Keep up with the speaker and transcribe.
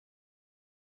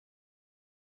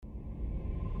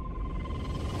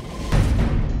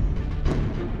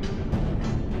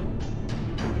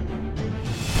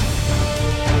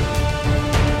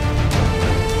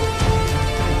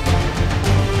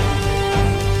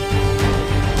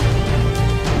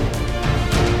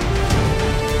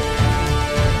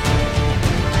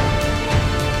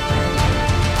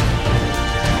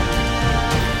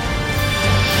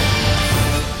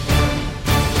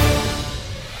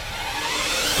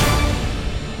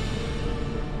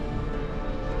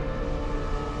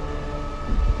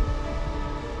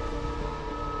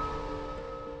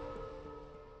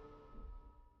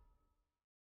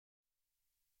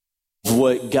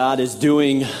what God is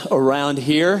doing around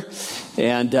here.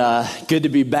 And good to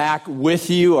be back with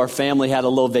you. Our family had a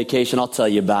little vacation. I'll tell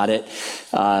you about it.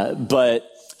 But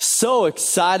so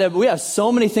excited. We have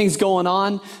so many things going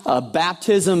on.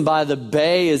 Baptism by the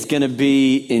Bay is going to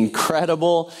be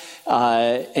incredible.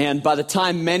 And by the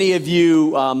time many of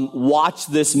you watch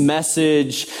this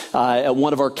message at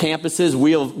one of our campuses,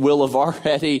 we'll have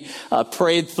already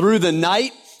prayed through the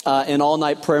night. An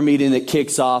all-night prayer meeting that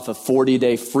kicks off a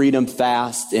 40-day freedom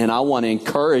fast. And I want to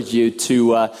encourage you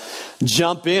to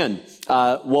jump in.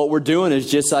 What we're doing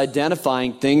is just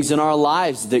identifying things in our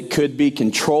lives that could be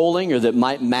controlling or that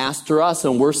might master us.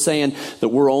 And we're saying that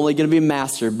we're only going to be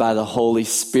mastered by the Holy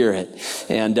Spirit.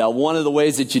 And one of the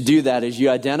ways that you do that is you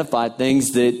identify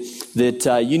things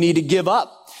that you need to give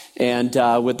up. And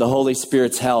with the Holy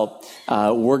Spirit's help,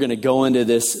 we're going to go into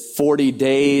this 40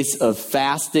 days of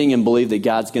fasting and believe that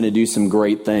God's going to do some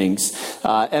great things.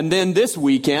 And then this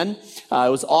weekend, it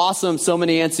was awesome. So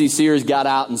many NCCers got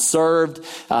out and served,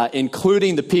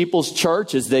 including the People's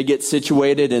Church as they get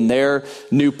situated in their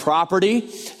new property.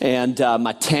 And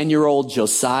my 10-year-old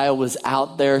Josiah was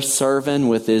out there serving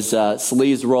with his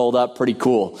sleeves rolled up. Pretty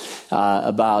cool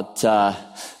about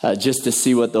just to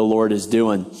see what the Lord is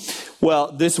doing.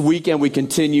 Well, this weekend we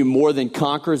continue More Than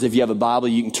Conquerors. If you have a Bible,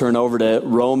 you can turn over to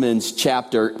Romans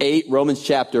chapter 8. Romans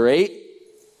chapter 8.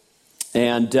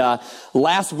 And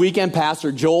last weekend,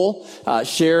 Pastor Joel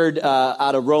shared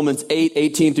out of Romans 8,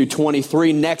 18 through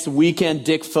 23. Next weekend,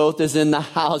 Dick Foth is in the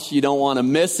house. You don't want to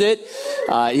miss it.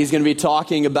 He's going to be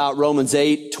talking about Romans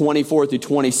 8, 24 through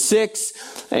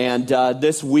 26. And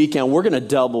this weekend, we're going to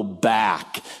double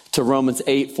back to Romans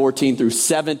 8, 14 through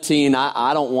 17.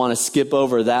 I don't want to skip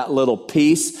over that little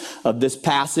piece of this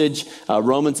passage.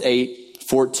 Romans 8,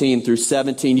 14 through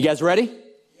 17. You guys ready?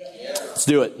 Yeah. Let's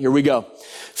do it. Here we go.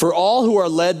 For all who are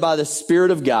led by the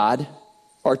Spirit of God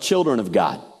are children of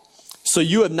God. So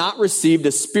you have not received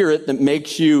a spirit that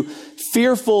makes you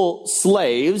fearful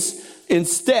slaves.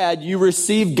 Instead, you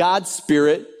received God's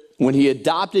Spirit when He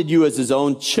adopted you as His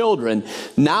own children.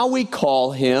 Now we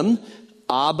call Him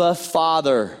Abba,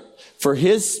 Father. For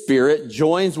His Spirit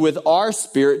joins with our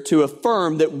spirit to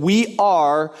affirm that we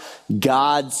are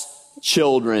God's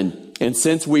children. And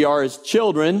since we are His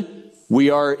children, we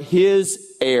are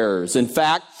His heirs. In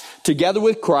fact, together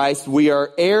with Christ, we are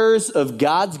heirs of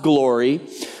God's glory.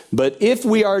 But if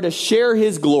we are to share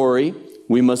His glory,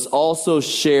 we must also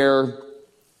share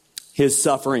His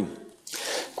suffering.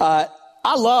 I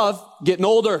love getting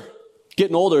older.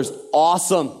 Getting older is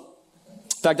awesome.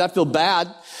 In fact, I feel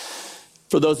bad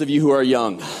for those of you who are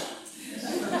young.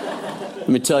 Let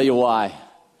me tell you why.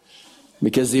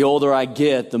 Because the older I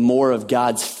get, the more of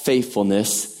God's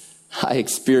faithfulness I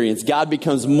experience. God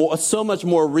becomes so much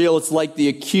more real. It's like the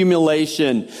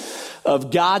accumulation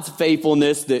of God's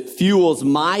faithfulness that fuels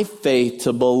my faith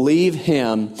to believe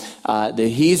Him, that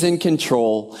He's in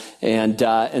control.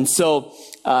 And so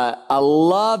I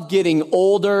love getting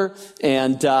older,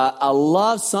 and I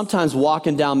love sometimes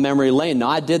walking down memory lane. Now,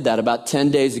 I did that about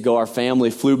 10 days ago. Our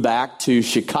family flew back to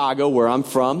Chicago, where I'm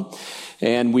from,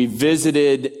 and we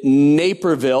visited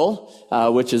Naperville,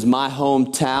 which is my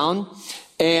hometown.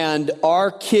 And our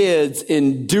kids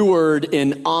endured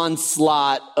an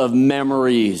onslaught of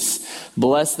memories.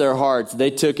 Bless their hearts. They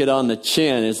took it on the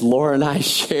chin as Laura and I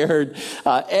shared.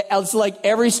 It's like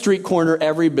every street corner,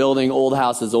 every building, old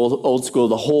houses, old school,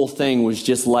 the whole thing was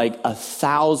just like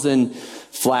 1,000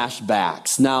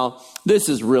 flashbacks. Now, this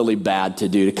is really bad to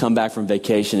do, to come back from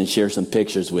vacation and share some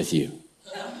pictures with you.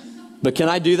 But can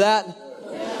I do that?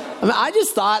 I mean, I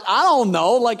just thought, I don't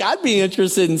know, like I'd be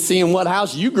interested in seeing what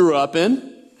house you grew up in.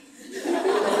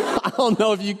 I don't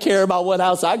know if you care about what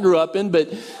house I grew up in,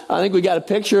 but I think we got a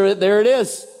picture of it. There it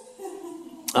is.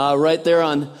 Right there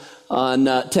on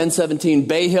 1017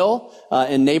 Bay Hill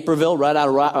in Naperville, right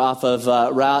off of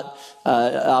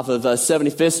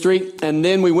 75th Street. And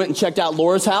then we went and checked out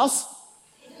Laura's house.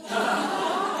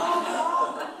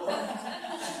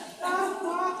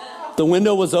 The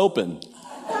window was open.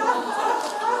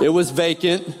 It was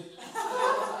vacant.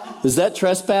 Is that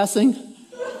trespassing?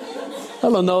 I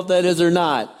don't know if that is or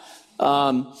not.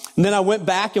 And then I went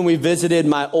back and we visited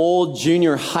my old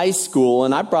junior high school,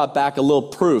 and I brought back a little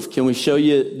proof. Can we show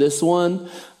you this one?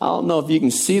 I don't know if you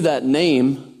can see that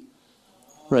name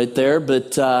right there,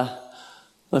 but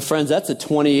my friends, that's a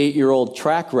 28-year-old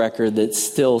track record that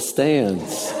still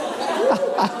stands.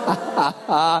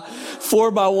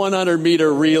 4x100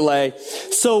 meter relay.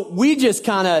 So we just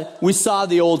we saw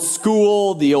the old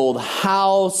school, the old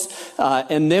house,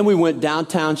 and then we went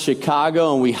downtown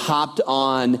Chicago and we hopped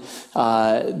on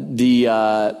the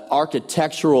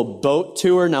architectural boat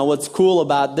tour. Now what's cool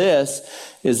about this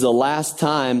is the last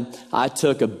time I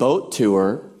took a boat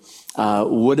tour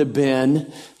would have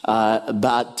been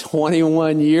about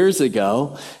 21 years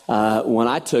ago when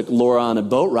I took Laura on a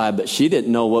boat ride, but she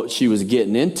didn't know what she was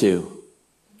getting into,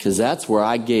 because that's where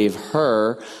I gave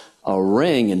her a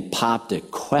ring and popped a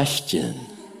question.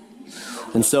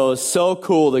 And so it's so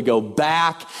cool to go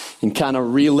back and kind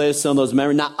of relive some of those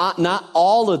memories. Not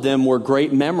all of them were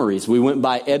great memories. We went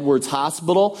by Edwards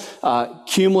Hospital.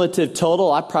 Cumulative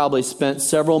total, I probably spent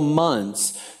several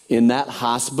months in that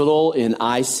hospital in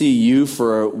ICU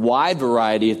for a wide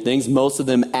variety of things, most of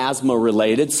them asthma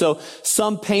related. So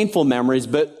some painful memories,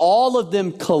 but all of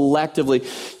them collectively.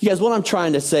 You guys, what I'm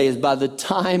trying to say is by the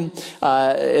time,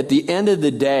 at the end of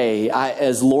the day,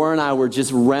 as Laura and I were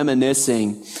just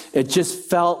reminiscing, it just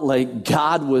felt like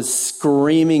God was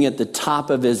screaming at the top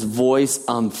of his voice,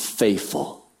 "I'm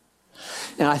faithful."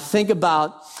 And I think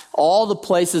about all the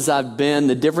places I've been,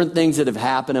 the different things that have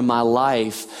happened in my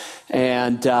life,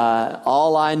 and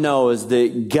all I know is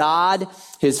that God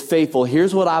is faithful.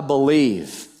 Here's what I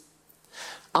believe.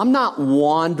 I'm not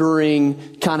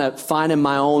wandering, kind of finding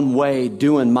my own way,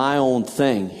 doing my own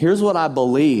thing. Here's what I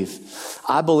believe.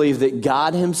 I believe that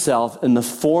God himself, in the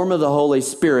form of the Holy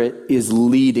Spirit, is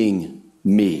leading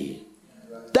me.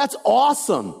 That's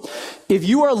awesome. If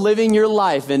you are living your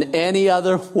life in any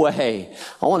other way,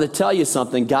 I want to tell you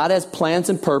something. God has plans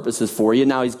and purposes for you.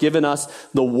 Now, he's given us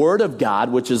the Word of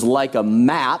God, which is like a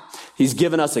map. He's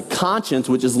given us a conscience,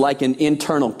 which is like an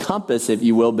internal compass, if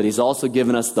you will, but he's also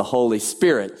given us the Holy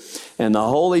Spirit. And the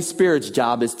Holy Spirit's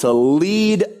job is to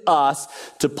lead us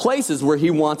to places where he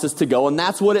wants us to go. And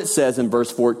that's what it says in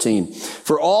verse 14.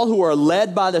 For all who are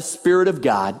led by the Spirit of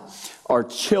God are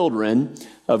children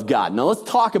of God. Now let's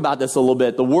talk about this a little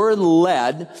bit. The word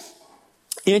led,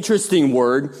 interesting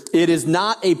word. It is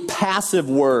not a passive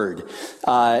word.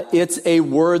 It's a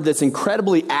word that's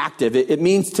incredibly active. It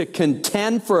means to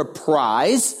contend for a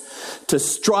prize, to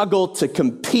struggle, to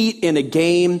compete in a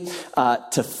game,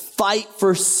 to fight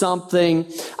for something.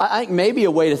 I think maybe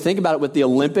a way to think about it with the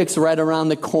Olympics right around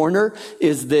the corner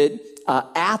is that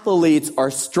athletes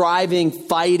are striving,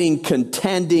 fighting,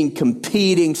 contending,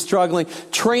 competing, struggling,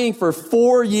 training for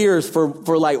 4 years for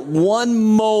like one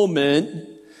moment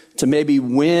to maybe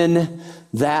win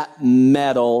that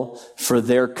medal for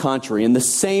their country. In the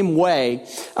same way,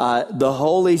 the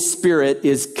Holy Spirit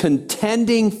is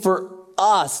contending for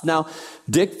us. Now,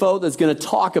 Dick Foth is going to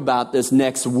talk about this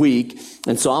next week,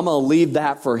 and so I'm going to leave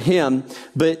that for him.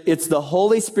 But it's the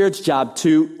Holy Spirit's job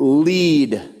to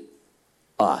lead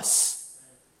us.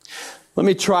 Let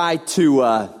me try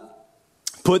to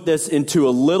put this into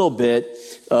a little bit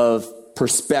of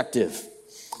perspective.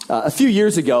 A few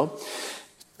years ago,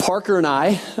 Parker and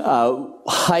I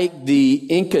hiked the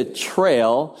Inca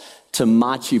Trail to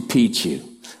Machu Picchu.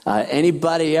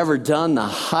 Anybody ever done the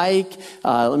hike?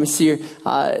 Let me see here.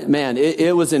 Man,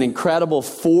 it was an incredible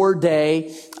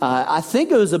 4-day. I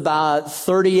think it was about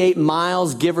 38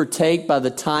 miles, give or take, by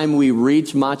the time we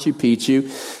reached Machu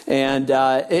Picchu. And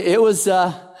it was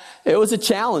a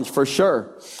challenge for sure.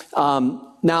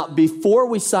 Now, before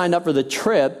we signed up for the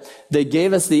trip, they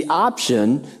gave us the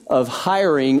option of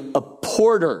hiring a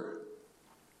porter.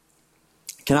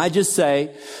 Can I just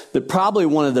say that probably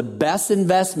one of the best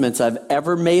investments I've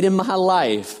ever made in my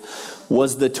life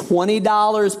was the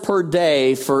 $20 per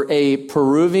day for a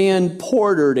Peruvian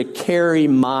porter to carry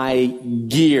my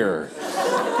gear.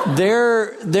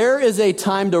 There is a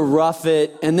time to rough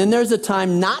it, and then there's a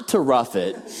time not to rough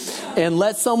it, and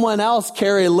let someone else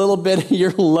carry a little bit of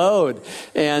your load.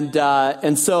 And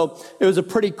so it was a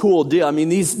pretty cool deal. I mean,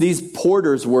 these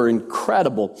porters were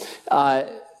incredible.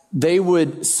 They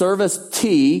would serve us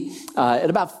tea at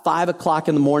about 5 o'clock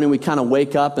in the morning. We kind of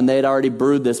wake up, and they had already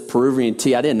brewed this Peruvian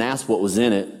tea. I didn't ask what was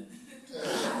in it,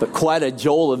 but quite a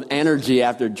jolt of energy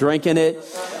after drinking it.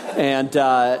 And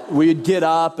we'd get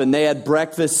up, and they had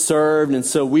breakfast served, and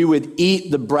so we would eat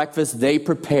the breakfast they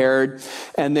prepared,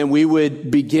 and then we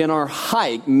would begin our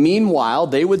hike. Meanwhile,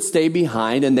 they would stay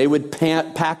behind, and they would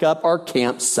pack up our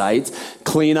campsites,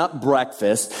 clean up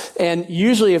breakfast, and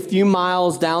usually a few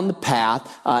miles down the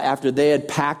path, after they had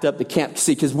packed up the camp,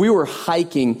 see, because we were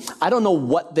hiking, I don't know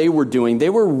what they were doing. They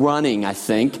were running, I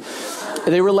think.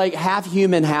 They were like half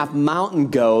human, half mountain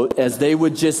goat, as they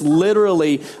would just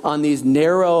literally on these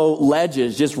narrow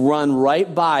ledges just run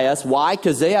right by us. Why?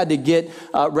 Because they had to get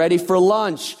ready for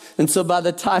lunch. And so by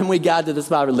the time we got to the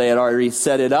spot, they had already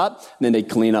set it up. And then they'd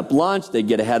clean up lunch. They'd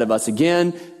get ahead of us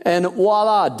again. And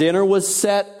voila, dinner was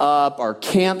set up. Our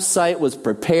campsite was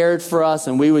prepared for us.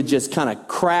 And we would just kind of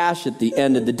crash at the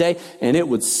end of the day. And it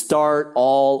would start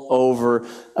all over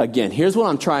again. Here's what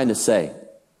I'm trying to say.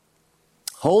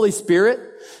 Holy Spirit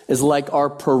is like our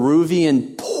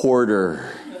Peruvian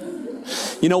porter.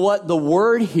 You know what? The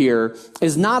word here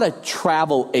is not a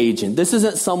travel agent. This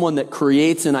isn't someone that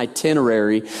creates an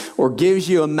itinerary or gives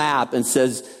you a map and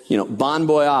says, bon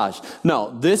voyage.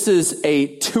 No, this is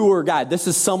a tour guide. This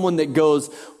is someone that goes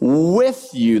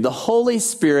with you. The Holy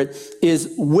Spirit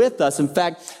is with us. In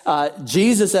fact,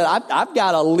 Jesus said, I've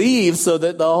got to leave so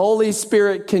that the Holy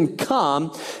Spirit can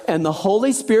come. And the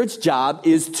Holy Spirit's job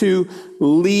is to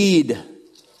lead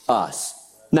us.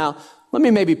 Now, let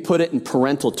me maybe put it in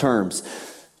parental terms.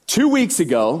 2 weeks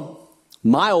ago,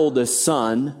 my oldest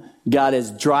son got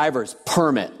his driver's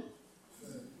permit.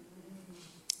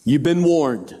 You've been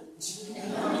warned.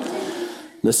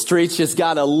 The streets just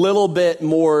got a little bit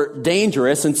more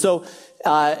dangerous. And so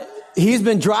he's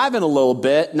been driving a little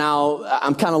bit. Now,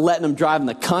 I'm kind of letting him drive in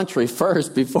the country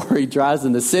first before he drives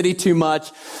in the city too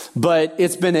much. But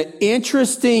it's been an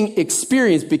interesting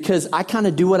experience because I kind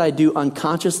of do what I do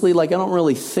unconsciously. Like, I don't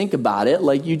really think about it.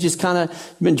 Like, you just kind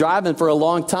of been driving for a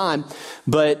long time.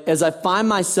 But as I find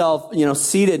myself,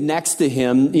 seated next to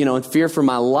him, in fear for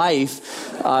my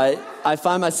life, I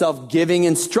find myself giving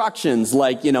instructions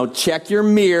like, check your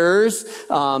mirrors,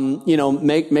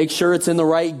 make sure it's in the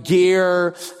right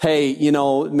gear. Hey,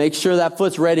 make sure that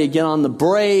foot's ready to get on the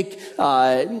brake.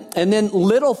 And then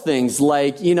little things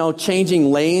like,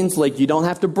 changing lanes. Like, you don't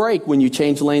have to brake when you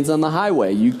change lanes on the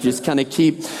highway. You just kind of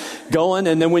keep going.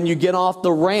 And then when you get off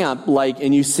the ramp,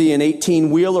 and you see an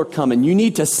 18-wheeler coming, you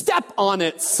need to step on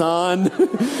it, son.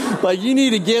 Like, you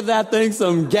need to give that thing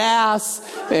some gas.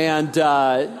 And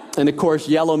of course,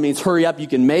 yellow means hurry up, you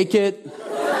can make it.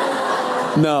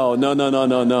 No.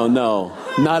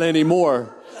 Not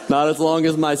anymore. Not as long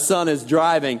as my son is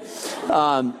driving.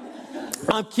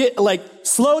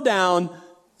 Slow down,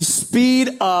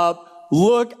 speed up,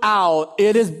 look out.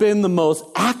 It has been the most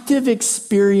active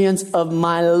experience of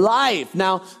my life.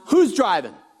 Now, who's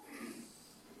driving?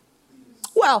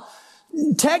 Well,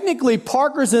 technically,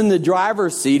 Parker's in the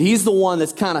driver's seat. He's the one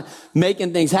that's kind of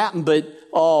making things happen, but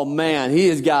oh man, he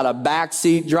has got a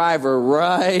backseat driver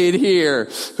right here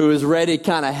who is ready to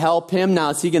kind of help him. Now,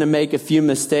 is he going to make a few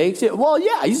mistakes? Well,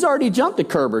 yeah, he's already jumped a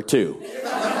curb or two.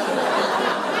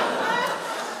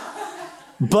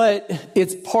 But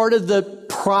it's part of the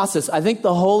process. I think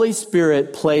the Holy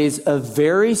Spirit plays a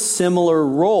very similar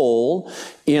role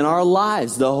in our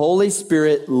lives. The Holy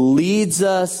Spirit leads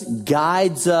us,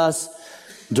 guides us,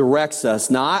 directs us.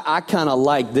 Now, I kind of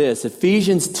like this.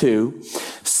 Ephesians 2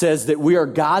 says that we are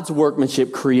God's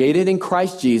workmanship created in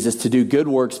Christ Jesus to do good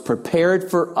works prepared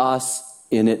for us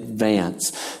in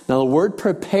advance. Now, the word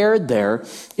prepared there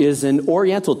is an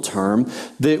Oriental term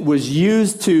that was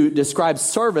used to describe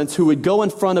servants who would go in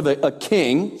front of a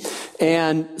king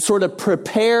and sort of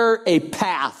prepare a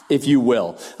path, if you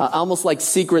will. Almost like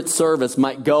Secret Service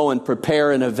might go and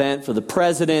prepare an event for the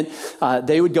president.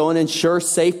 They would go and ensure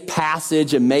safe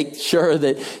passage and make sure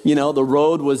that, the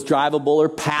road was drivable or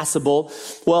passable.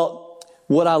 Well,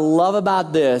 what I love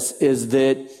about this is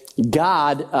that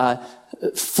God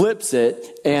flips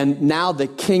it, and now the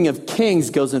King of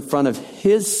Kings goes in front of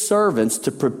his servants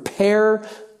to prepare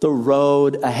the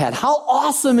road ahead. How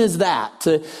awesome is that?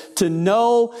 To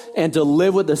know and to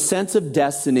live with a sense of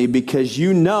destiny because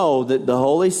you know that the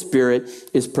Holy Spirit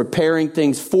is preparing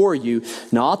things for you.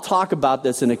 Now, I'll talk about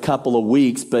this in a couple of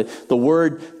weeks, but the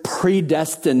word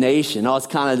predestination, it's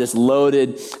kind of this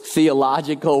loaded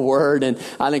theological word, and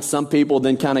I think some people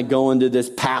then kind of go into this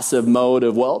passive mode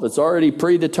of, well, if it's already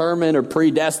predetermined or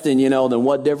predestined, then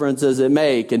what difference does it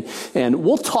make? And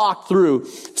we'll talk through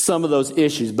some of those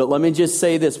issues, but let me just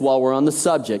say this while we're on the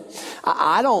subject.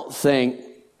 I don't think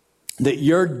that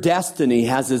your destiny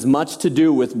has as much to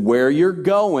do with where you're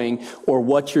going or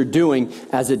what you're doing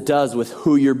as it does with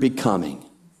who you're becoming.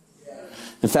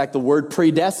 In fact, the word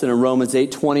predestined in Romans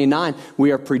 8:29,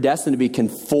 we are predestined to be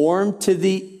conformed to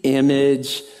the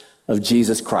image of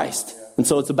Jesus Christ. And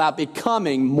so it's about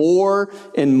becoming more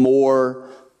and more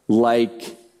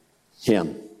like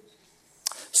him.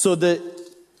 So the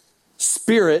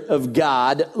Spirit of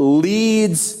God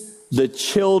leads the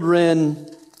children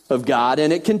of God,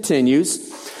 and it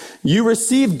continues. You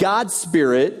received God's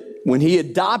Spirit when he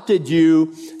adopted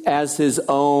you as his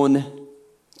own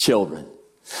children.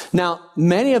 Now,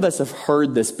 many of us have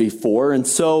heard this before, and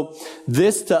so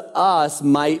this to us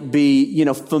might be,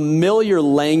 familiar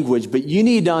language, but you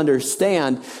need to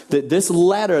understand that this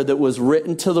letter that was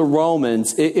written to the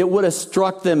Romans, it would have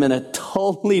struck them in a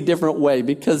totally different way,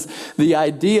 because the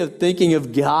idea of thinking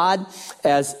of God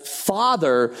as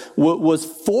Father was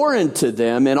foreign to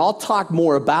them, and I'll talk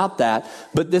more about that,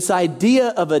 but this idea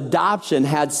of adoption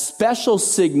had special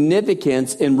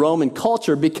significance in Roman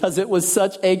culture because it was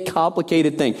such a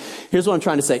complicated thing. Here's what I'm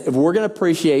trying to say. If we're going to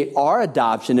appreciate our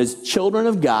adoption as children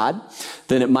of God,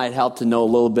 then it might help to know a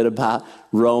little bit about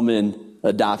Roman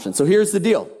adoption. So here's the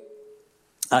deal.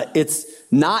 It's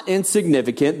not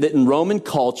insignificant that in Roman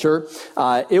culture,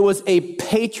 it was a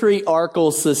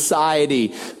patriarchal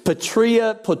society.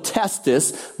 Patria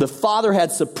potestas, the father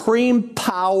had supreme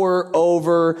power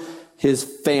over his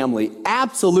family.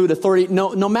 Absolute authority.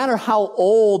 No matter how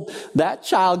old that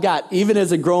child got, even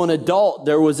as a grown adult,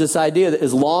 there was this idea that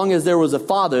as long as there was a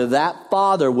father, that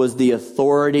father was the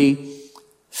authority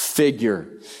figure.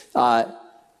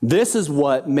 This is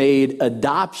what made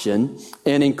adoption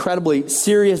an incredibly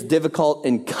serious, difficult,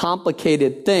 and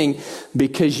complicated thing,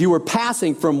 because you were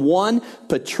passing from one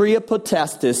patria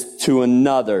potestas to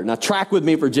another. Now, track with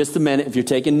me for just a minute. If you're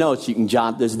taking notes, you can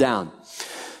jot this down.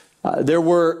 There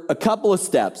were a couple of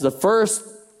steps. The first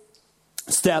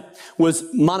step was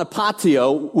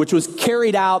monopatio, which was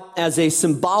carried out as a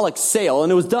symbolic sale,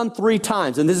 and it was done 3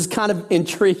 times, and this is kind of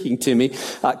intriguing to me.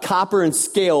 Copper and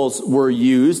scales were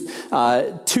used.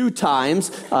 2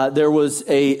 times there was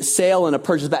a sale and a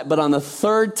purchase back, but on the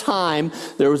 3rd time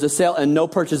there was a sale and no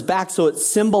purchase back, so it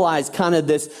symbolized kind of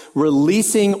this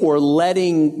releasing or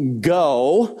letting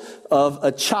go of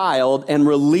a child and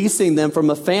releasing them from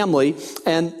a family.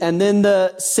 And then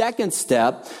the second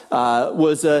step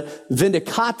was a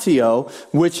vindicatio,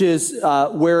 which is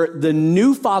where the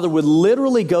new father would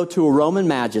literally go to a Roman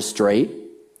magistrate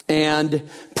and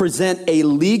present a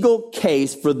legal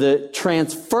case for the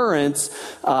transference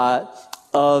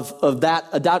of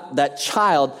that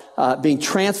child being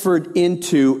transferred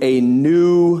into a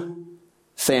new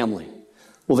family.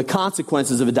 Well, the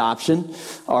consequences of adoption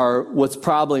are what's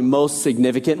probably most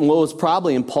significant, and what was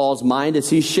probably in Paul's mind as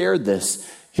he shared this.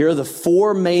 Here are the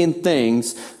 4 main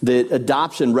things that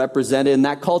adoption represented in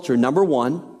that culture. Number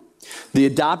 1, the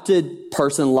adopted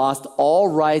person lost all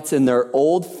rights in their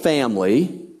old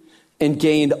family and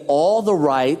gained all the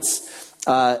rights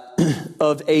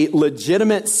of a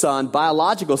legitimate son,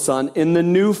 biological son, in the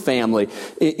new family.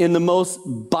 In the most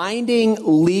binding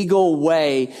legal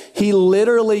way, he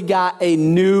literally got a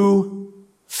new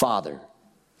father.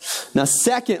 Now,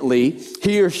 secondly,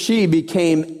 he or she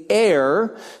became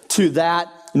heir to that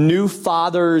new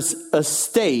father's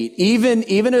estate. Even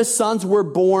if sons were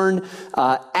born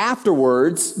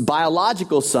afterwards,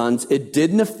 biological sons, it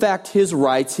didn't affect his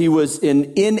rights. He was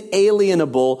an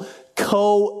inalienable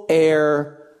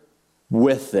co-heir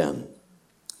with them.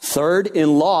 Third,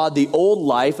 in law, the old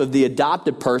life of the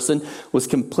adopted person was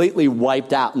completely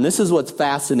wiped out. And this is what's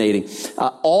fascinating.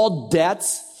 All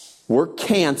debts were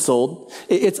canceled.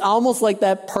 It's almost like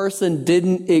that person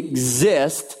didn't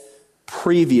exist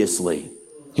previously.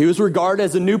 He was regarded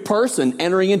as a new person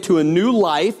entering into a new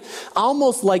life,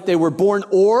 almost like they were born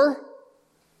or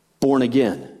born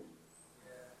again.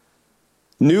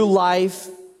 New life.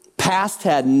 Past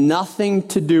had nothing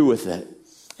to do with it.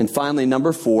 And finally,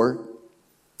 number 4,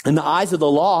 in the eyes of the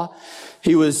law,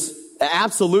 he was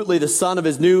absolutely the son of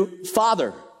his new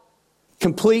father.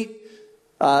 Complete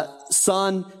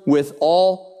son with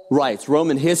all rights.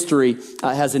 Roman history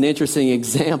has an interesting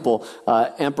example.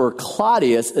 Emperor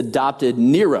Claudius adopted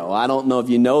Nero. I don't know if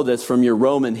you know this from your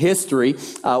Roman history.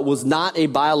 Was not a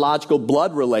biological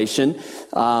blood relation,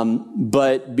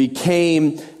 but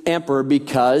became emperor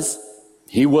because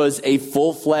he was a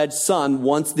full-fledged son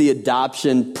once the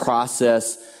adoption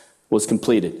process was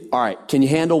completed. All right, can you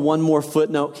handle one more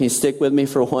footnote? Can you stick with me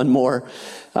for one more?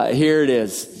 Here it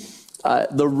is.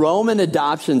 The Roman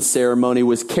adoption ceremony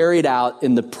was carried out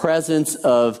in the presence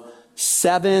of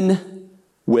 7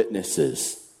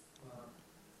 witnesses.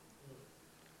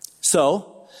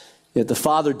 So, if the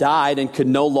father died and could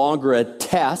no longer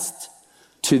attest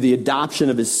to the adoption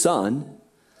of his son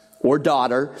or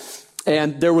daughter,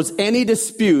 and there was any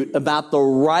dispute about the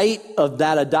right of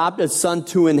that adopted son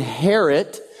to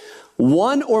inherit,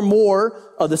 one or more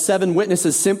of the 7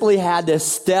 witnesses simply had to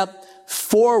step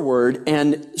forward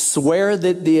and swear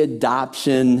that the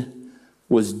adoption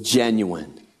was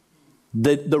genuine.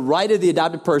 The right of the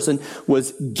adopted person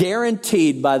was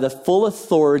guaranteed by the full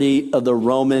authority of the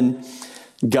Roman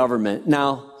government.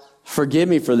 Now, forgive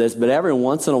me for this, but every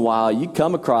once in a while you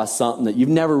come across something that you've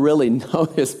never really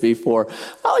noticed before.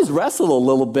 I always wrestle a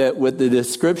little bit with the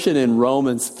description in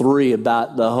Romans 3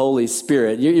 about the Holy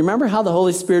Spirit. You remember how the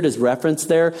Holy Spirit is referenced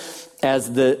there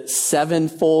as the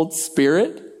sevenfold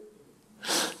Spirit?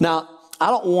 Now, I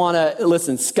don't want to,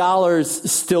 listen,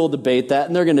 scholars still debate that,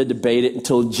 and they're going to debate it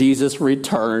until Jesus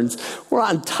returns. We're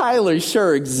not entirely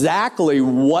sure exactly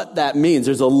what that means.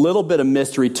 There's a little bit of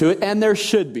mystery to it, and there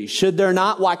should be. Should there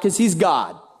not? Why? Because he's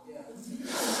God.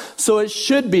 So it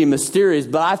should be mysterious,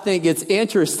 but I think it's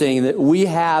interesting that we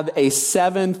have a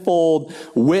sevenfold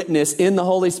witness in the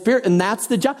Holy Spirit, and that's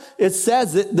the job. It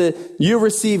says that you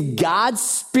received God's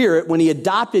Spirit when he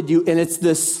adopted you, and it's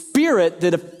the Spirit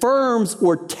that affirms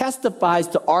or testifies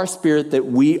to our spirit that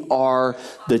we are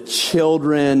the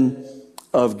children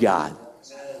of God.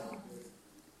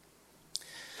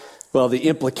 Well, the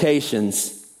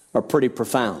implications are pretty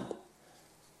profound.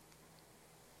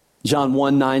 John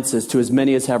 1:9 says, to as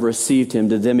many as have received him,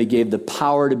 to them he gave the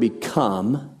power to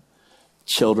become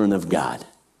children of God.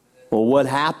 Well, what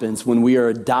happens when we are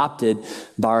adopted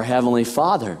by our Heavenly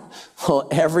Father? Well,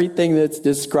 everything that's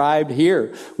described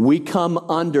here, we come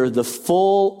under the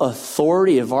full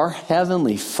authority of our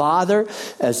Heavenly Father.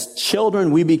 As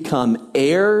children, we become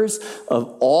heirs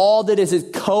of all that is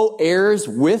co-heirs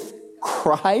with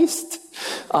Christ.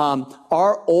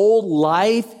 Our old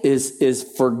life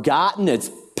is forgotten.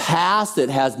 It's past. It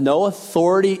has no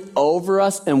authority over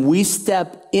us, and we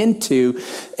step into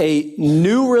a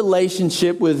new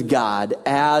relationship with God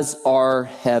as our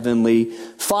Heavenly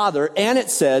Father. And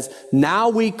it says, now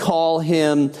we call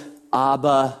him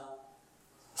Abba,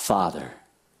 Father.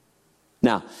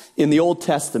 Now, in the Old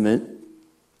Testament,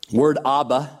 word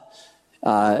Abba,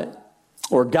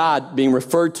 or God being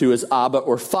referred to as Abba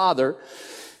or Father,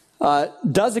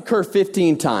 does occur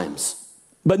 15 times.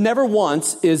 But never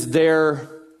once is there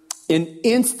an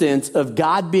instance of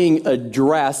God being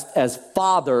addressed as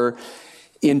Father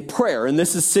in prayer. And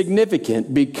this is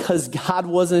significant because God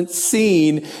wasn't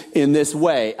seen in this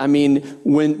way. I mean,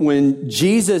 when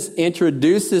Jesus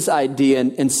introduced this idea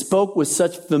and spoke with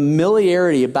such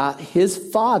familiarity about his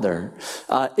Father,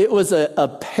 it was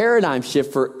a paradigm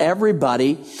shift for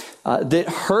everybody that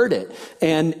heard it.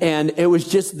 And it was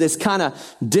just this kind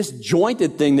of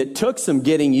disjointed thing that took some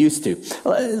getting used to.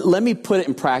 Let me put it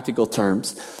in practical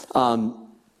terms.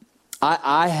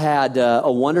 I had a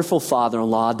wonderful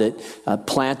father-in-law that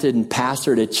planted and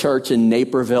pastored a church in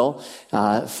Naperville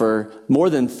for more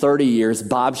than 30 years.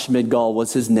 Bob Schmidgall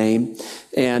was his name.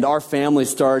 And our family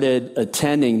started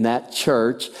attending that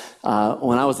church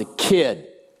when I was a kid.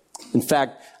 In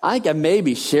fact, I think I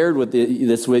maybe shared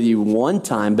this with you one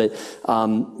time, but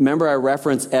remember I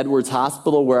referenced Edwards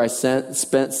Hospital where I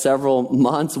spent several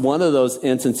months. One of those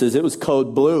instances, it was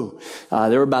code blue.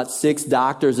 There were about 6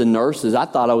 doctors and nurses. I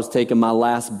thought I was taking my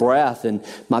last breath, and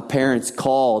my parents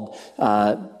called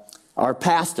our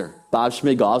pastor, Bob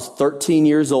Schmidgall. I was 13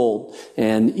 years old.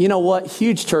 And you know what?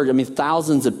 Huge church. I mean,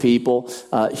 thousands of people,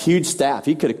 huge staff.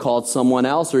 He could have called someone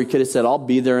else, or he could have said, I'll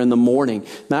be there in the morning.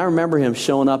 And I remember him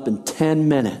showing up in 10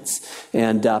 minutes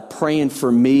and praying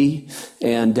for me.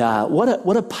 And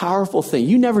what a powerful thing.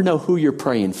 You never know who you're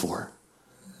praying for.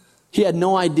 He had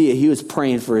no idea he was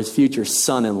praying for his future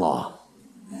son-in-law.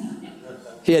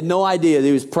 He had no idea that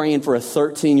he was praying for a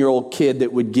 13-year-old kid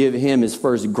that would give him his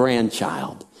first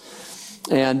grandchild.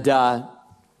 And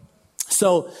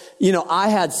so, you know, I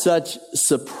had such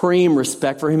supreme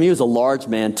respect for him. He was a large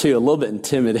man, too, a little bit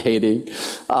intimidating.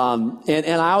 And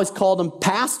I always called him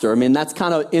pastor. I mean, that's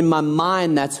kind of, in my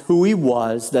mind, that's who he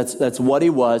was. That's what he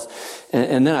was.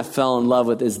 And then I fell in love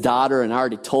with his daughter, and I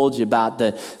already told you about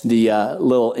the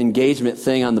little engagement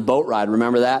thing on the boat ride.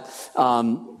 Remember that?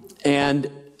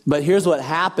 But here's what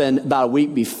happened about a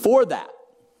week before that.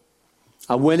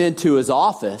 I went into his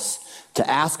office to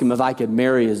ask him if I could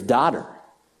marry his daughter.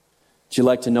 Would you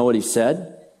like to know what he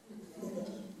said?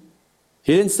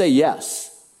 He didn't say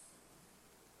yes.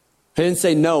 He didn't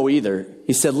say no either.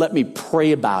 He said, let me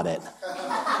pray about it.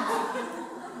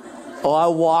 Oh, I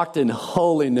walked in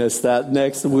holiness that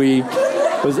next week.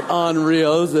 It was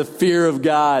unreal. It was the fear of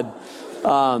God.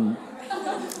 And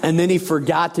then he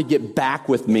forgot to get back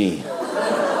with me.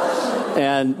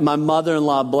 And my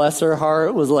mother-in-law, bless her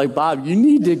heart, was like, Bob, you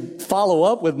need to follow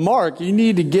up with Mark. You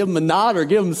need to give him a nod or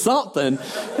give him something.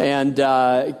 And,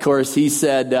 of course, he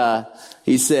said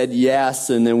yes.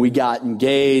 And then we got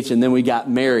engaged and then we got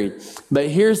married. But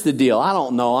here's the deal. I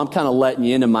don't know. I'm kind of letting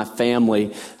you into my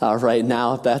family right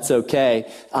now, if that's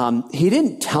okay. He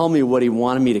didn't tell me what he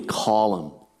wanted me to call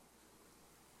him.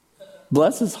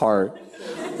 Bless his heart.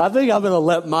 I think I'm going to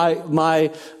let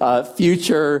my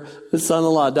future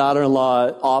son-in-law,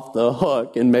 daughter-in-law off the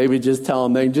hook and maybe just tell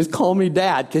them they can just call me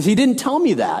Dad, because he didn't tell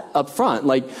me that up front.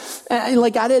 Like I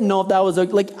didn't know if that was I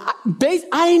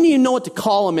didn't even know what to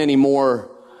call him anymore.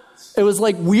 It was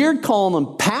like weird calling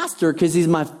him Pastor because he's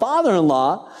my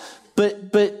father-in-law,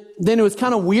 but then it was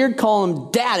kind of weird calling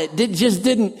him Dad. It just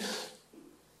didn't,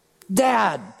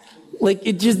 Dad. Like,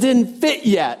 it just didn't fit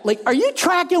yet. Like, are you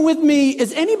tracking with me?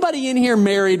 Is anybody in here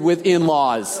married with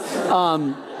in-laws?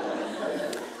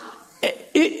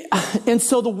 And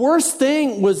so the worst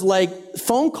thing was like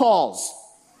phone calls.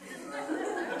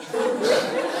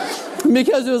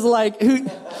 Because it was like,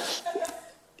 and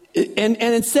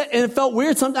it felt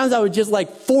weird. Sometimes I would just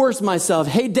like force myself,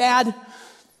 hey, Dad,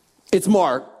 it's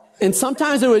Mark. And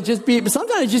sometimes it would just be, but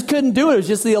sometimes I just couldn't do it. It was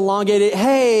just the elongated,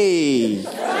 hey.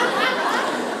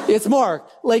 It's Mark.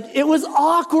 Like, it was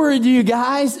awkward, you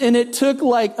guys. And it took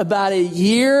like about a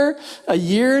year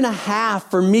and a half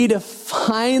for me to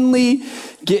finally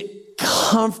get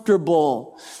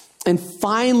comfortable and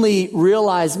finally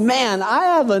realize, man,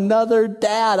 I have another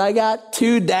dad. I got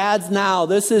 2 dads now.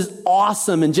 This is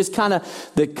awesome. And just kind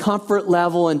of the comfort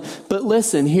level. But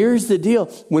listen, here's the deal.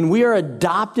 When we are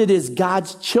adopted as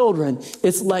God's children,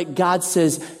 it's like God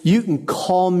says, you can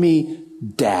call me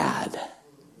Dad.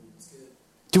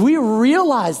 Do we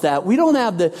realize that? We don't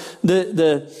have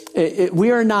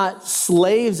we are not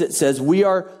slaves, it says. We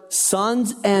are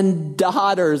sons and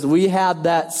daughters. We have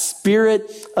that spirit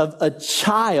of a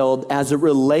child as it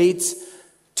relates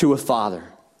to a father.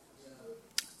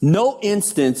 No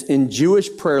instance in Jewish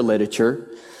prayer literature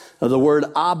of the word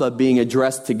Abba being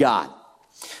addressed to God.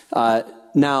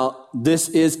 Now, this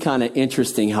is kind of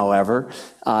interesting, however.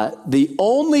 The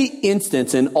only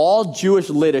instance in all Jewish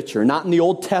literature, not in the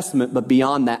Old Testament, but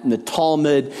beyond that, in the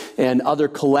Talmud and other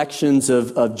collections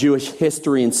of Jewish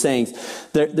history and sayings,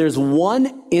 there's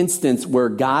one instance where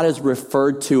God is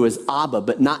referred to as Abba,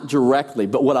 but not directly.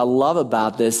 But what I love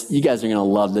about this, you guys are going to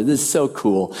love this. This is so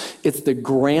cool. It's the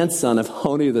grandson of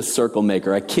Honi the Circle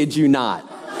Maker. I kid you not.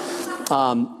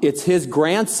 It's his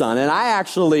grandson, and I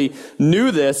actually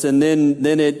knew this, and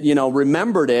then it,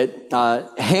 remembered it.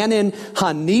 Hanan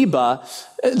Haniba.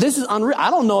 This is unreal. I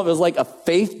don't know if it was like a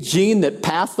faith gene that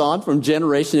passed on from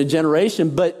generation to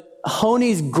generation, but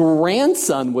Honi's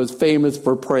grandson was famous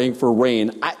for praying for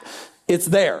rain. It's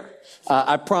there.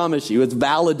 I promise you, it's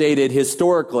validated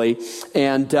historically,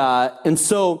 and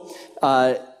so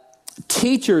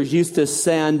teachers used to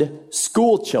send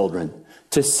school children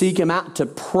to seek him out, to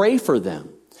pray for them.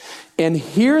 And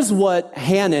here's what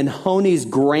Hanan, Honi's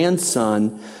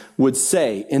grandson, would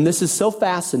say. And this is so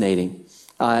fascinating.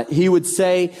 He would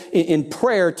say in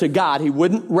prayer to God, he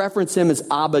wouldn't reference him as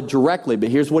Abba directly, but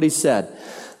here's what he said.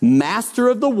 Master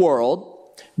of the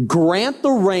world, grant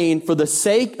the rain for the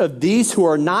sake of these who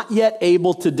are not yet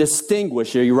able to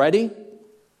distinguish. Are you ready?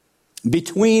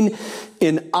 Between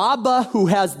an Abba who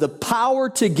has the power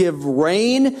to give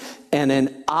rain and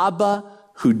an Abba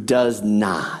who does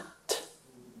not.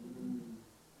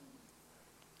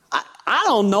 I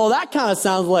don't know. That kind of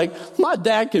sounds like my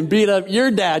dad can beat up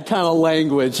your dad kind of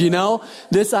language,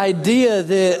 This idea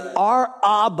that our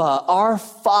Abba, our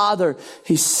Father,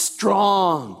 he's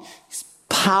strong, he's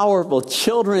powerful.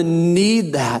 Children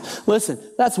need that. Listen,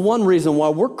 that's one reason why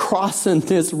we're crossing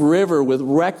this river with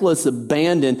reckless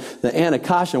abandon, the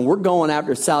Anacostia, and we're going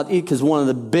after Southeast, because one of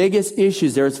the biggest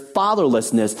issues there is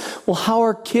fatherlessness. Well, how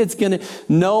are kids going to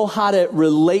know how to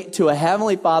relate to a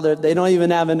heavenly father if they don't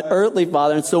even have an earthly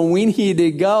father? And so we need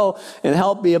to go and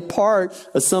help be a part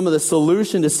of some of the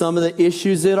solution to some of the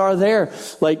issues that are there.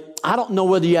 Like, I don't know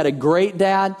whether you had a great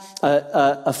dad,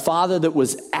 a father that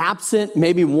was absent,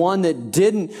 maybe one that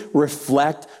didn't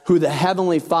reflect who the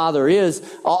Heavenly Father is.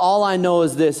 All I know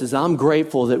is this, is I'm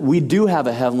grateful that we do have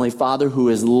a Heavenly Father who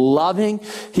is loving.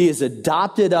 He has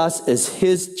adopted us as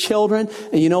His children.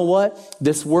 And you know what?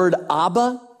 This word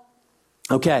Abba,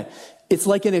 okay, it's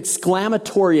like an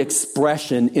exclamatory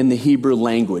expression in the Hebrew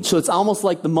language. So it's almost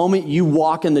like the moment you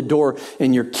walk in the door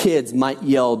and your kids might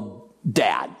yell,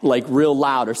 Dad, like real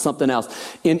loud or something else.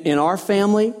 In our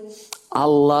family, I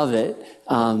love it.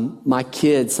 My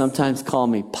kids sometimes call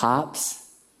me Pops.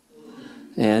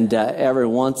 And every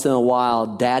once in a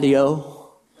while,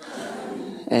 Daddy-O.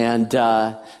 And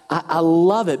I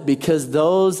love it because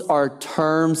those are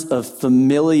terms of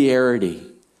familiarity,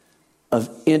 of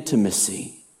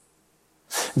intimacy.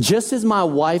 Just as my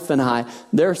wife and I,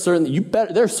 there are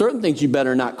certain things you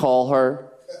better not call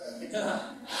her.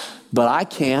 But I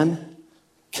can.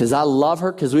 because I love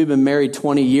her, because we've been married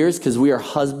 20 years, because we are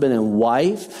husband and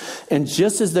wife. And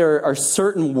just as there are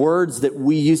certain words that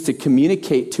we use to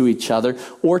communicate to each other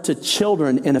or to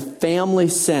children in a family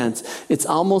sense, it's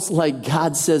almost like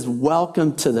God says,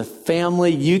 welcome to the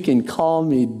family. You can call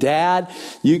me Dad.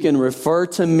 You can refer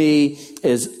to me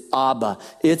as Abba.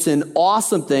 It's an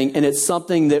awesome thing, and it's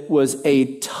something that was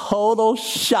a total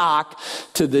shock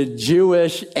to the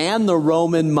Jewish and the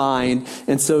Roman mind.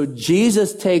 And so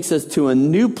Jesus takes us to a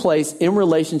new place in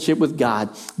relationship with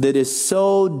God that is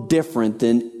so different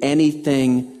than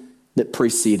anything that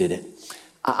preceded it.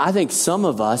 I think some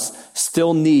of us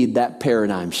still need that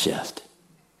paradigm shift.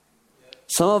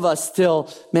 Some of us still,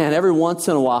 every once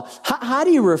in a while. How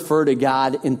do you refer to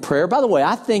God in prayer? By the way,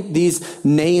 I think these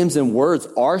names and words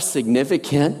are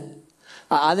significant.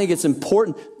 I think it's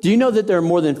important. Do you know that there are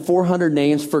more than 400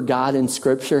 names for God in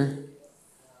Scripture?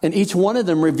 And each one of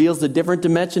them reveals a different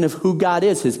dimension of who God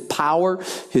is, His power,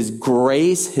 His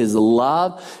grace, His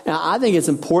love. And I think it's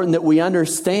important that we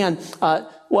understand, the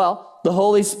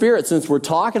Holy Spirit, since we're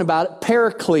talking about it,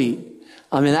 Paraclete.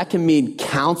 That can mean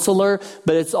counselor,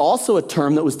 but it's also a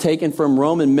term that was taken from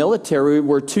Roman military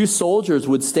where two soldiers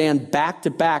would stand back to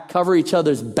back, cover each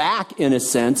other's back in a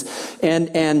sense,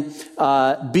 and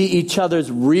be each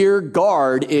other's rear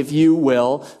guard, if you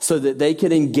will, so that they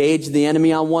could engage the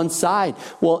enemy on one side.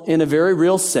 Well, in a very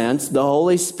real sense, the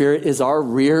Holy Spirit is our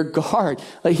rear guard.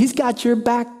 He's got your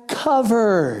back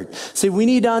covered. See, we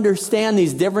need to understand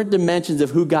these different dimensions of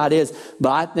who God is,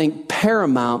 but I think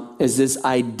paramount is this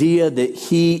idea that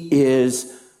He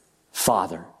is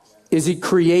Father. Is He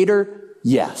Creator?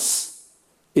 Yes.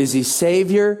 Is He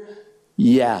Savior?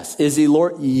 Yes. Is He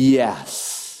Lord?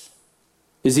 Yes.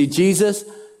 Is He Jesus?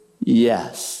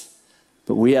 Yes.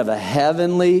 But we have a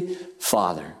heavenly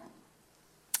Father.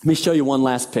 Let me show you one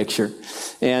last picture.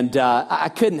 And I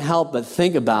couldn't help but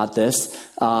think about this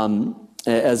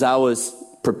as I was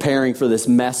preparing for this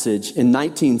message. In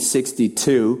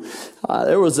 1962,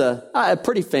 there was a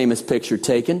pretty famous picture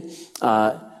taken.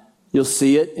 You'll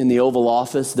see it in the Oval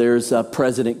Office. There's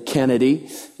President Kennedy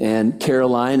and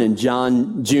Caroline and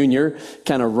John Jr.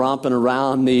 kind of romping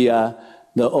around the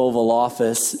Oval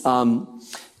Office.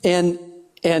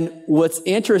 And what's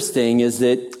interesting is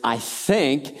that I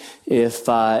think if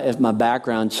my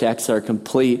background checks are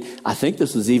complete, I think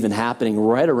this was even happening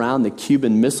right around the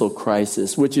Cuban Missile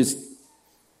Crisis, which is,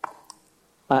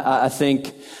 I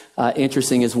think,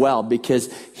 interesting as well,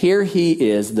 because here he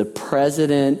is, the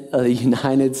President of the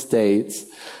United States.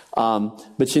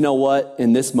 But you know what?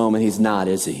 In this moment, he's not,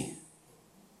 is he?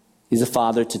 He's a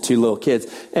father to two little kids.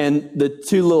 And the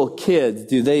two little kids,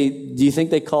 do you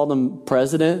think they called him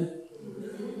president?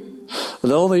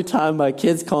 The only time my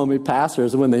kids call me pastor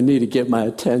is when they need to get my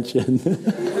attention.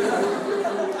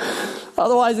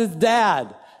 Otherwise, it's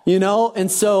dad,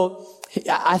 And so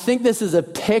I think this is a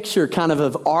picture kind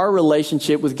of our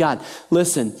relationship with God.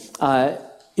 Listen,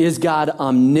 is God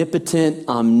omnipotent,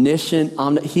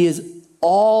 omniscient? He is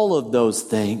all of those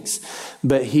things,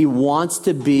 but He wants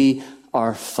to be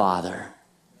our Father.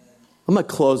 I'm going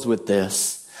to close with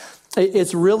this.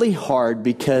 It's really hard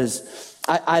because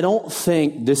I don't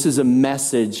think this is a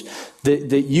message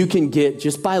that you can get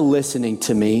just by listening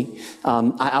to me.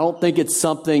 I don't think it's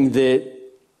something that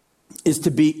is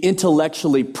to be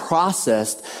intellectually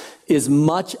processed as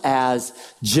much as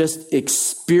just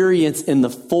experience in the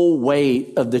full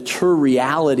weight of the true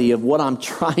reality of what I'm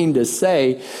trying to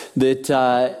say,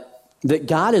 that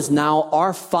God is now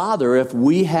our Father. If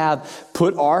we have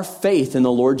put our faith in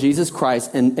the Lord Jesus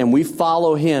Christ and we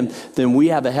follow Him, then we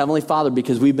have a Heavenly Father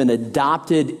because we've been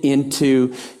adopted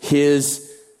into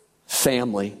His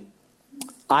family.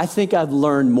 I think I've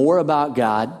learned more about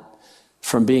God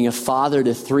from being a father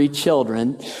to 3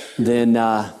 children than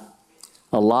a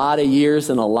lot of years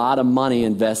and a lot of money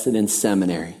invested in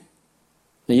seminary.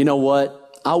 Now, you know what?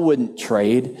 I wouldn't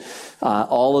trade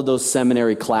all of those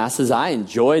seminary classes. I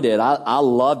enjoyed it. I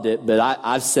loved it. But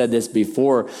I've said this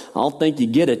before. I don't think you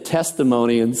get a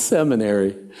testimony in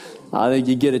seminary. I think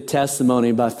you get a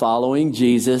testimony by following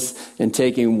Jesus and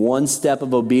taking one step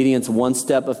of obedience, one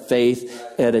step of faith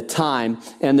at a time.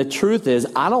 And the truth is,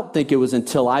 I don't think it was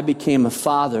until I became a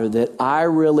father that I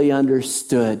really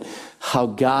understood how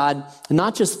God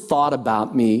not just thought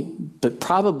about me, but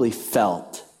probably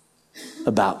felt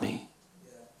about me.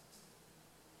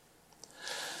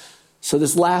 So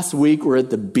this last week, we're at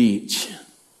the beach.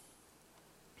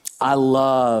 I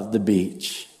love the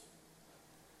beach.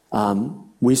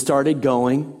 We started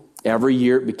going every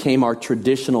year. It became our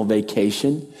traditional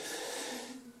vacation.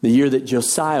 The year that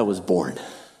Josiah was born.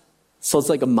 So it's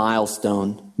like a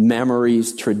milestone,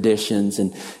 memories, traditions,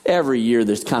 and every year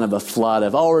there's kind of a flood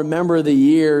of, remember the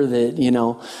year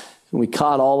that, we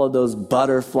caught all of those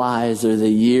butterflies, or the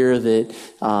year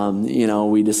that,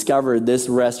 we discovered this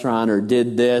restaurant or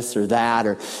did this or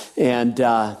that. And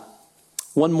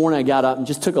one morning I got up and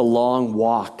just took a long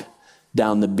walk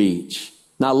down the beach.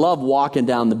 Now, I love walking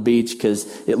down the beach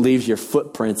because it leaves your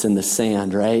footprints in the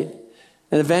sand, right?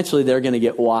 And eventually they're going to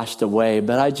get washed away.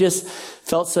 But I just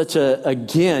felt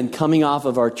again, coming off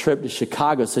of our trip to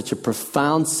Chicago, such a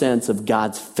profound sense of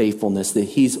God's faithfulness, that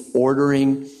He's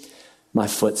ordering my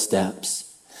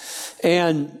footsteps.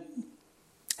 And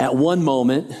at one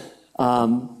moment,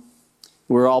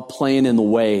 we were all playing in the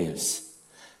waves.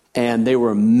 And they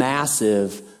were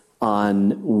massive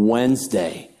on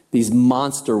Wednesday. These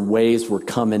monster waves were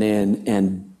coming in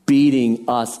and beating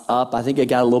us up. I think I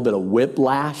got a little bit of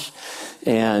whiplash.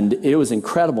 And it was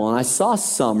incredible. And I saw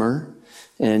Summer,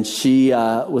 and she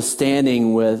was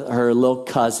standing with her little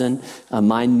cousin,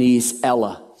 my niece,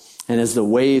 Ella. And as the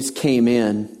waves came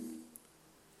in,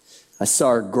 I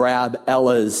saw her grab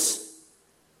Ella's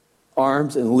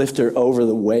arms and lift her over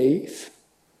the wave.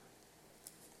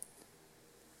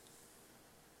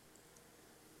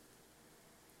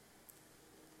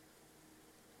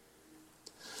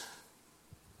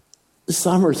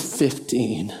 Summer's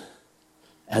 15.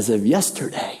 As of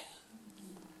yesterday.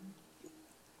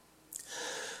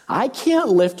 I can't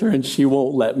lift her and she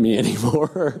won't let me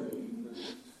anymore.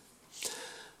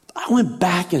 I went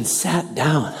back and sat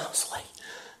down. I was like,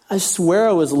 I swear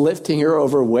I was lifting her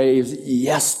over waves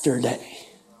yesterday.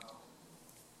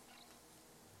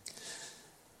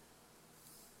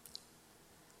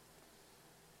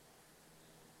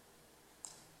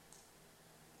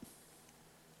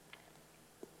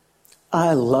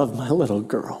 I love my little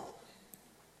girl.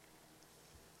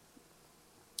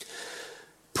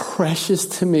 Precious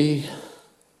to me.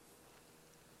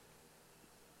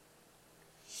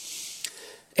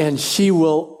 And she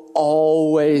will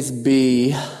always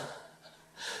be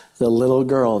the little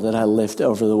girl that I lift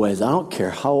over the waves. I don't care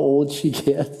how old she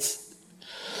gets.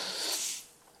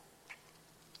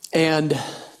 And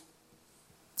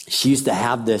she used to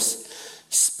have this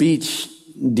speech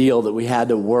deal that we had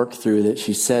to work through, that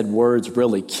she said words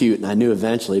really cute. And I knew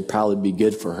eventually it'd probably be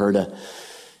good for her to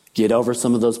get over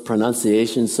some of those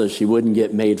pronunciations so she wouldn't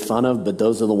get made fun of, but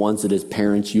those are the ones that as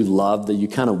parents you love, that you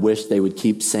kind of wish they would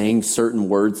keep saying certain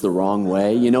words the wrong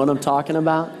way. You know what I'm talking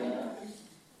about?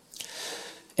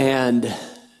 And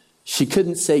she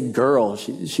couldn't say girl.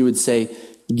 She would say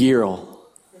girl.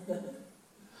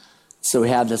 So we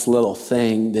have this little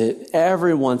thing that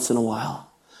every once in a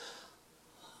while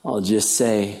I'll just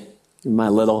say, my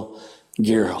little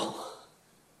girl.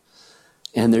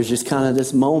 And there's just kind of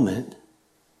this moment.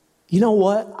 You know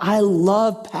what? I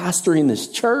love pastoring this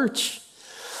church.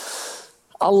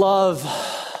 I love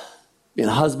being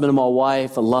a husband to my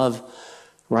wife. I love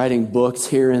writing books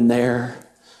here and there.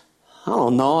 I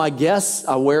don't know. I guess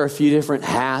I wear a few different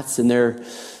hats, and there are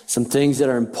some things that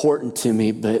are important to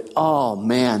me. But oh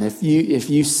man, if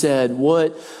you said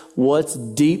what's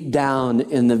deep down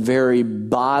in the very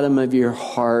bottom of your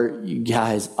heart, you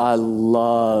guys, I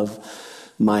love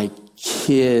my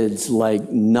kids like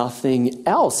nothing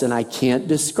else, and I can't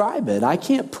describe it. I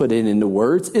can't put it into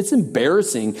words. It's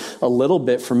embarrassing a little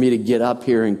bit for me to get up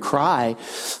here and cry,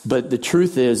 but the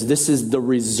truth is, this is the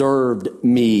reserved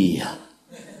me.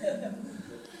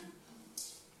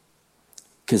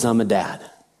 Because I'm a dad.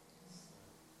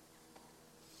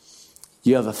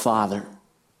 You have a father,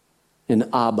 an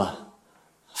Abba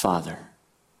Father,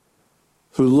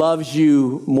 who loves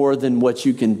you more than what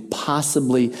you can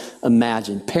possibly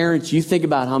imagine. Parents, you think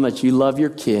about how much you love your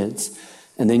kids,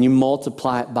 and then you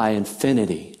multiply it by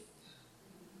infinity.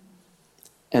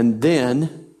 And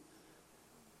then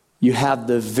you have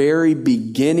the very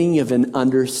beginning of an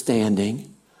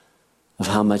understanding of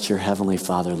how much your Heavenly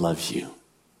Father loves you.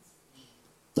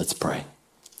 Let's pray.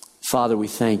 Father, we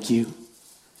thank you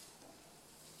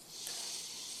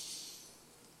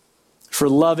for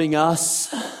loving us,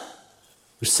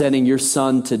 for sending your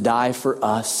Son to die for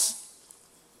us.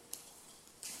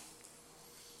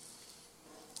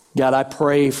 God, I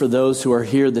pray for those who are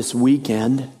here this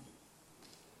weekend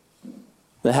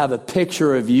that have a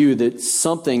picture of you that's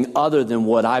something other than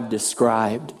what I've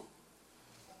described,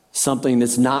 something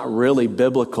that's not really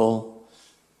biblical.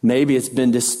 Maybe it's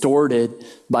been distorted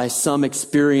by some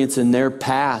experience in their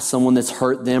past, someone that's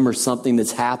hurt them or something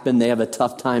that's happened. They have a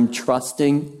tough time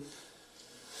trusting.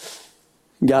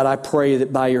 God, I pray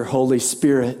that by your Holy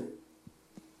Spirit,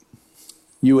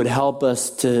 you would help us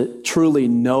to truly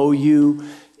know you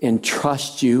and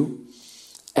trust you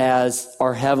as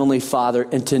our Heavenly Father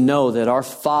and to know that our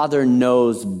Father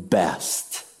knows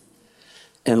best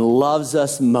and loves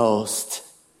us most.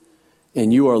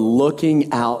 And you are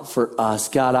looking out for us.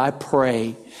 God, I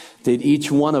pray that each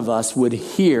one of us would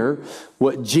hear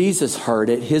what Jesus heard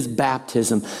at his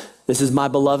baptism. This is my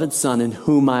beloved Son in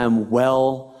whom I am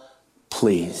well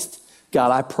pleased.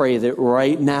 God, I pray that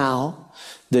right now,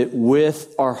 that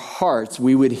with our hearts,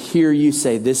 we would hear you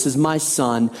say, this is my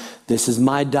son, this is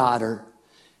my daughter,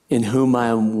 in whom I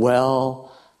am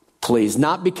well pleased.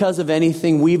 Not because of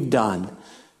anything we've done,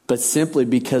 but simply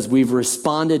because we've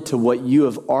responded to what you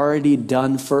have already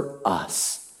done for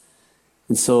us.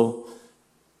 And so,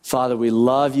 Father, we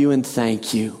love you and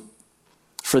thank you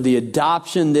for the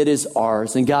adoption that is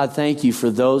ours. And God, thank you for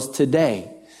those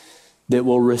today that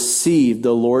will receive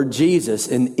the Lord Jesus,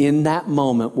 and in that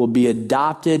moment will be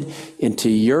adopted into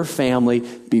your family,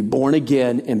 be born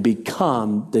again, and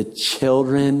become the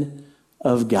children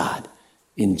of God.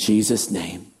 In Jesus'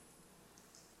 name,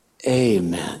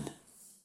 amen.